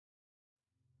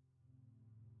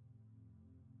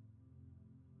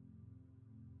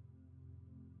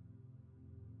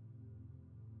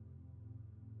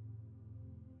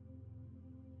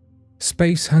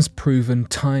Space has proven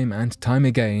time and time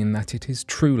again that it is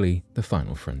truly the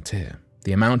final frontier.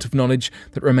 The amount of knowledge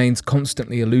that remains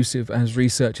constantly elusive as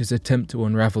researchers attempt to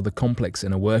unravel the complex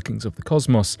inner workings of the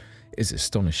cosmos is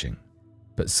astonishing.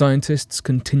 But scientists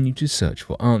continue to search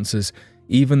for answers,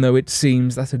 even though it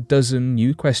seems that a dozen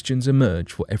new questions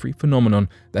emerge for every phenomenon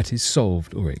that is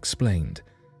solved or explained.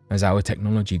 As our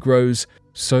technology grows,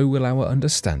 so will our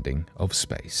understanding of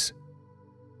space.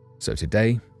 So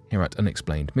today, here at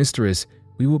Unexplained Mysteries,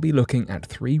 we will be looking at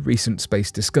 3 recent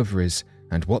space discoveries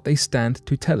and what they stand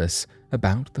to tell us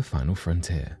about the final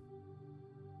frontier.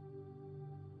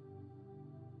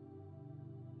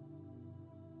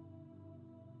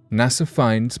 NASA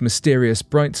finds mysterious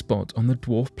bright spot on the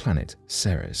dwarf planet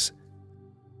Ceres.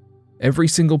 Every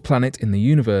single planet in the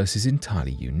universe is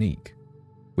entirely unique,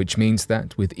 which means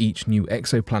that with each new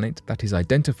exoplanet that is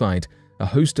identified, a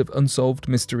host of unsolved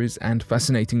mysteries and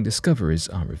fascinating discoveries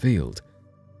are revealed.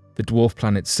 The dwarf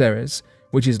planet Ceres,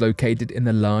 which is located in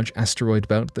the large asteroid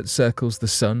belt that circles the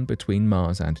Sun between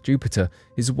Mars and Jupiter,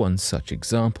 is one such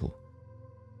example.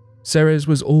 Ceres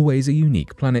was always a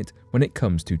unique planet when it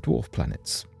comes to dwarf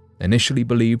planets. Initially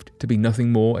believed to be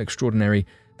nothing more extraordinary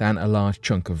than a large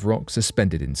chunk of rock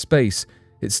suspended in space,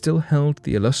 it still held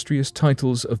the illustrious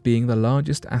titles of being the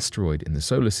largest asteroid in the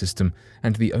solar system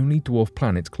and the only dwarf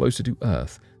planet closer to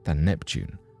Earth than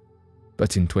Neptune.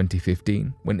 But in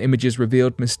 2015, when images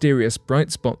revealed mysterious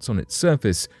bright spots on its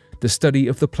surface, the study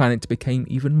of the planet became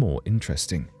even more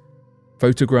interesting.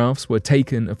 Photographs were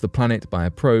taken of the planet by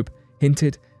a probe,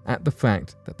 hinted at the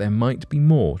fact that there might be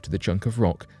more to the chunk of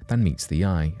rock than meets the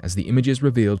eye, as the images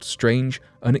revealed strange,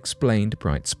 unexplained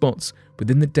bright spots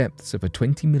within the depths of a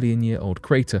 20-million-year-old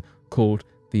crater called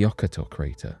the Occator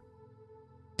crater.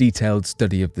 Detailed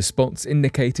study of the spots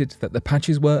indicated that the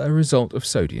patches were a result of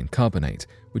sodium carbonate,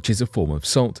 which is a form of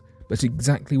salt, but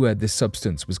exactly where this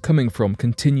substance was coming from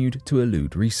continued to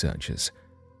elude researchers.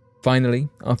 Finally,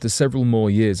 after several more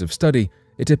years of study,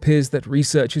 it appears that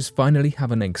researchers finally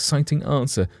have an exciting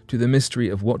answer to the mystery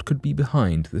of what could be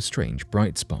behind the strange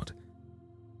bright spot.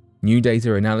 New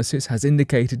data analysis has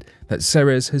indicated that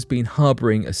Ceres has been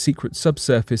harboring a secret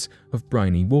subsurface of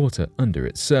briny water under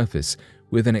its surface,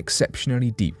 with an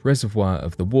exceptionally deep reservoir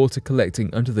of the water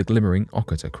collecting under the glimmering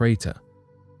Occator crater.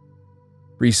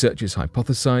 Researchers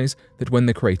hypothesize that when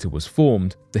the crater was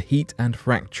formed, the heat and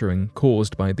fracturing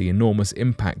caused by the enormous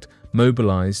impact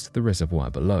mobilized the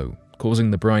reservoir below, causing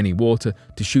the briny water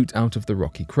to shoot out of the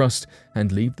rocky crust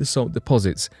and leave the salt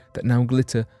deposits that now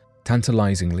glitter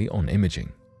tantalizingly on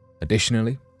imaging.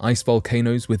 Additionally, ice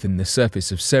volcanoes within the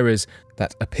surface of Ceres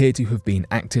that appear to have been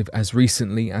active as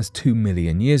recently as 2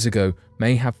 million years ago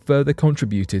may have further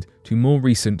contributed to more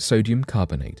recent sodium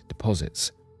carbonate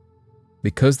deposits.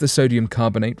 Because the sodium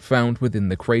carbonate found within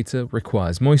the crater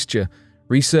requires moisture,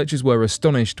 researchers were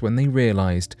astonished when they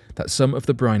realized that some of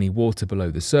the briny water below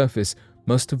the surface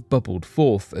must have bubbled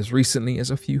forth as recently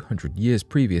as a few hundred years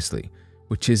previously,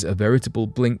 which is a veritable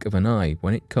blink of an eye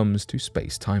when it comes to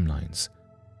space timelines.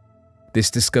 This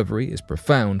discovery is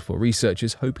profound for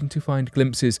researchers hoping to find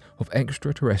glimpses of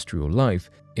extraterrestrial life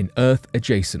in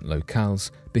Earth-adjacent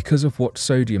locales because of what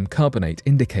sodium carbonate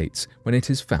indicates when it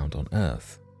is found on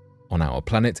Earth. On our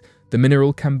planet, the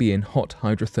mineral can be in hot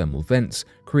hydrothermal vents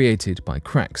created by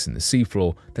cracks in the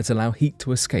seafloor that allow heat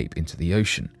to escape into the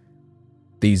ocean.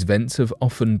 These vents have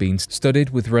often been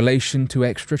studied with relation to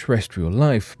extraterrestrial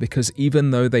life because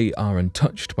even though they are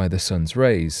untouched by the sun's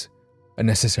rays, a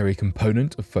necessary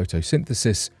component of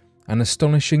photosynthesis, an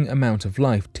astonishing amount of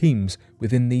life teems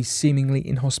within these seemingly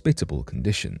inhospitable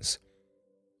conditions.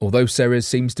 Although Ceres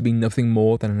seems to be nothing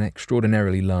more than an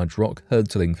extraordinarily large rock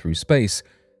hurtling through space,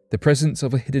 the presence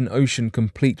of a hidden ocean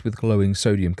complete with glowing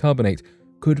sodium carbonate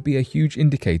could be a huge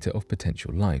indicator of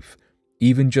potential life.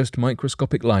 Even just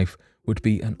microscopic life would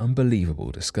be an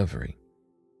unbelievable discovery.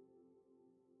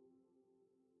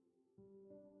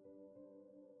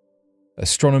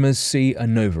 Astronomers see a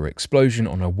nova explosion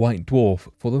on a white dwarf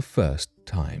for the first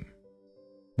time.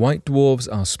 White dwarfs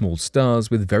are small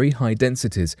stars with very high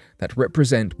densities that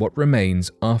represent what remains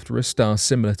after a star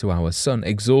similar to our Sun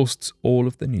exhausts all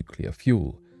of the nuclear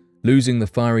fuel, losing the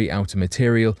fiery outer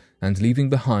material and leaving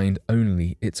behind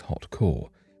only its hot core,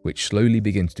 which slowly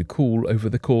begins to cool over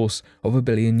the course of 1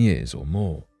 billion years or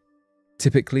more.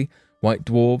 Typically, white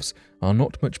dwarfs are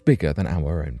not much bigger than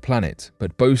our own planet,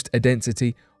 but boast a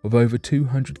density of over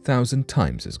 200,000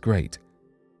 times as great.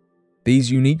 These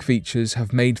unique features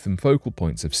have made them focal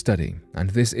points of study,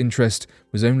 and this interest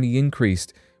was only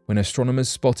increased when astronomers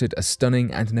spotted a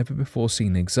stunning and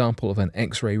never-before-seen example of an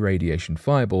X-ray radiation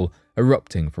fireball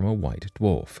erupting from a white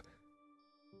dwarf.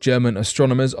 German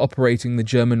astronomers operating the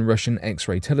German-Russian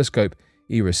X-ray telescope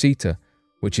Elusive,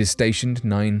 which is stationed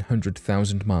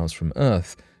 900,000 miles from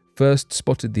Earth, first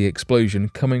spotted the explosion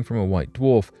coming from a white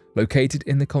dwarf located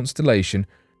in the constellation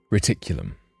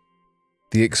Reticulum.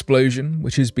 The explosion,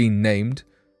 which has been named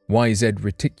YZ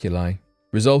Reticuli,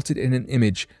 resulted in an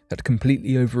image that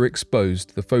completely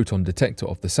overexposed the photon detector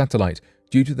of the satellite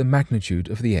due to the magnitude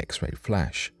of the X-ray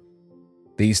flash.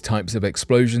 These types of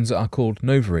explosions are called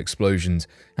nova explosions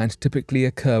and typically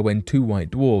occur when two white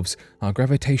dwarfs are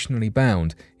gravitationally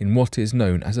bound in what is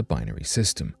known as a binary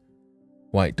system.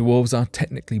 White dwarfs are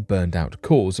technically burned-out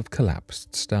cores of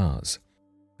collapsed stars.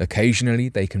 Occasionally,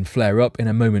 they can flare up in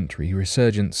a momentary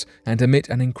resurgence and emit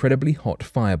an incredibly hot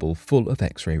fireball full of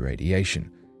X-ray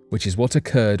radiation, which is what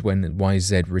occurred when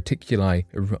YZ Reticuli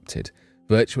erupted,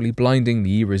 virtually blinding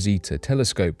the Rosetta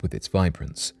telescope with its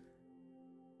vibrance.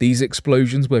 These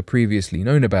explosions were previously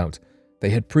known about.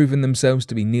 They had proven themselves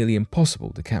to be nearly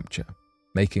impossible to capture,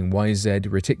 making YZ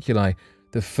Reticuli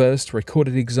the first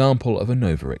recorded example of a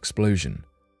nova explosion.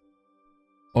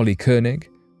 Olli Koenig,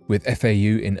 with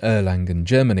FAU in Erlangen,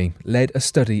 Germany, led a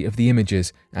study of the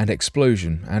images and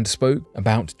explosion and spoke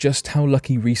about just how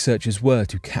lucky researchers were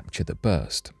to capture the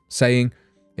burst, saying,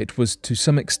 "It was to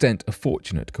some extent a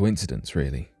fortunate coincidence,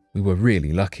 really. We were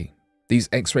really lucky. These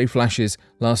X-ray flashes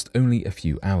last only a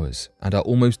few hours and are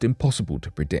almost impossible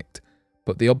to predict,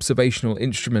 but the observational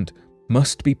instrument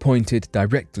must be pointed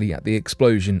directly at the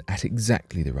explosion at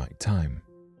exactly the right time."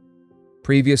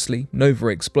 Previously, nova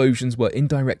explosions were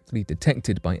indirectly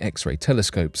detected by X-ray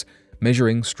telescopes,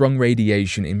 measuring strong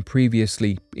radiation in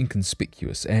previously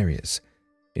inconspicuous areas.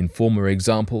 In former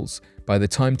examples, by the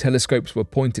time telescopes were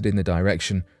pointed in the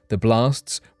direction, the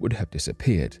blasts would have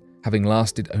disappeared, having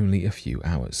lasted only a few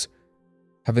hours.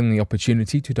 Having the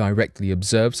opportunity to directly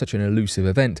observe such an elusive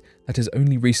event that has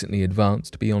only recently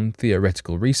advanced beyond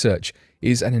theoretical research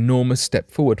is an enormous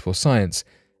step forward for science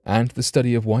and the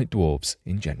study of white dwarfs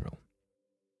in general.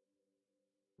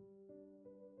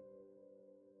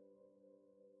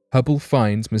 Hubble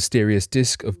finds mysterious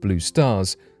disk of blue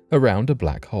stars around a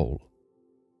black hole.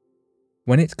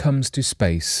 When it comes to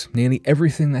space, nearly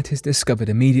everything that is discovered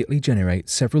immediately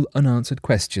generates several unanswered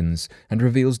questions and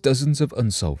reveals dozens of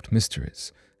unsolved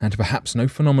mysteries, and perhaps no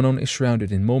phenomenon is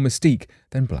shrouded in more mystique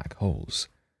than black holes.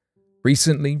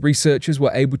 Recently, researchers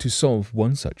were able to solve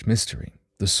one such mystery,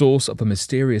 the source of a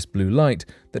mysterious blue light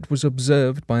that was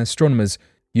observed by astronomers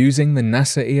using the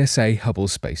NASA ESA Hubble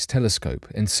Space Telescope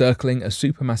encircling a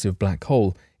supermassive black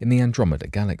hole in the Andromeda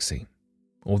Galaxy.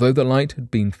 Although the light had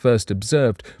been first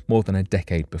observed more than a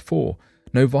decade before,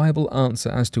 no viable answer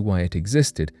as to why it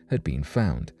existed had been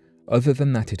found, other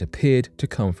than that it appeared to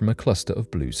come from a cluster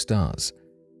of blue stars.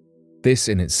 This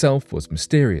in itself was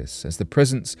mysterious, as the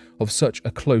presence of such a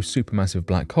close supermassive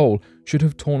black hole should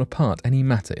have torn apart any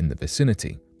matter in the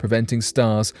vicinity, preventing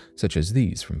stars such as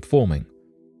these from forming.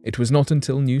 It was not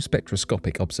until new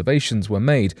spectroscopic observations were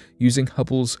made using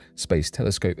Hubble's Space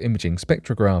Telescope imaging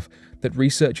spectrograph that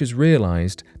researchers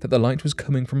realized that the light was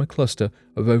coming from a cluster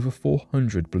of over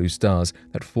 400 blue stars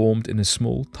that formed in a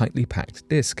small, tightly packed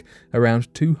disk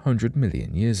around 200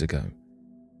 million years ago.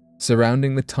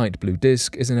 Surrounding the tight blue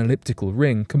disk is an elliptical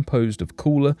ring composed of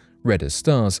cooler, redder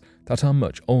stars that are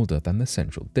much older than the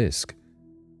central disk.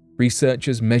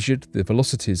 Researchers measured the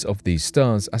velocities of these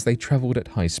stars as they traveled at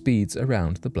high speeds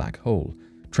around the black hole,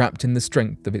 trapped in the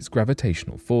strength of its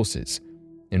gravitational forces.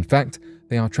 In fact,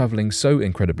 they are traveling so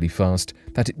incredibly fast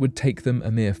that it would take them a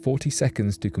mere 40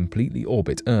 seconds to completely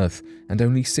orbit Earth and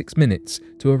only 6 minutes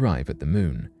to arrive at the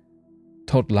Moon.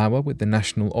 Todd Lauer with the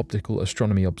National Optical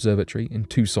Astronomy Observatory in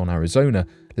Tucson, Arizona,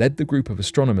 led the group of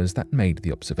astronomers that made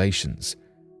the observations.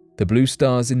 The blue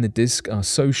stars in the disk are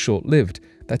so short-lived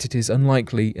that it is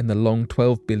unlikely in the long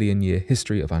 12 billion year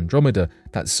history of Andromeda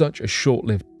that such a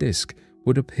short-lived disk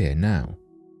would appear now.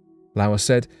 Lauer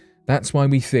said, "That's why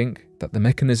we think that the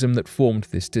mechanism that formed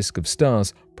this disk of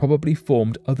stars probably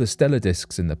formed other stellar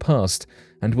disks in the past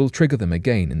and will trigger them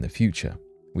again in the future.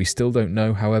 We still don't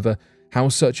know, however, how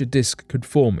such a disk could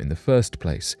form in the first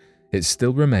place. It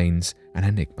still remains an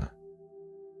enigma."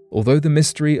 Although the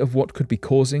mystery of what could be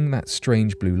causing that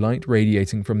strange blue light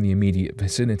radiating from the immediate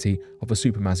vicinity of a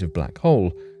supermassive black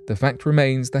hole, the fact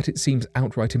remains that it seems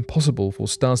outright impossible for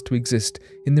stars to exist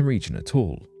in the region at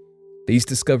all. These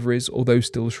discoveries, although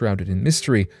still shrouded in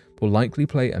mystery, will likely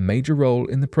play a major role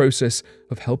in the process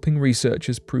of helping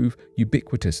researchers prove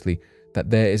ubiquitously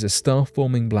that there is a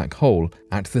star-forming black hole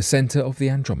at the center of the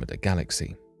Andromeda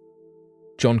Galaxy.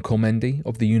 John Cormendi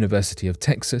of the University of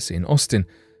Texas in Austin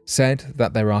said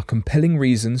that there are compelling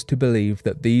reasons to believe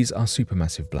that these are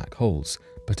supermassive black holes,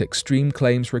 but extreme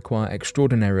claims require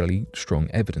extraordinarily strong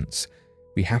evidence.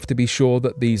 We have to be sure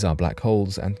that these are black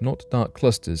holes and not dark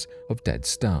clusters of dead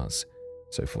stars.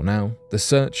 So for now, the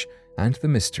search and the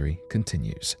mystery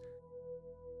continues.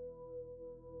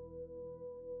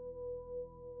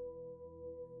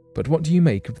 But what do you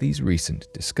make of these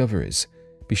recent discoveries?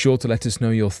 Be sure to let us know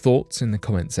your thoughts in the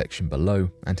comment section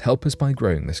below and help us by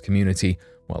growing this community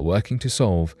while working to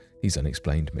solve these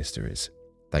unexplained mysteries.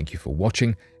 Thank you for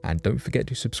watching, and don't forget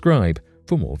to subscribe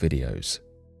for more videos.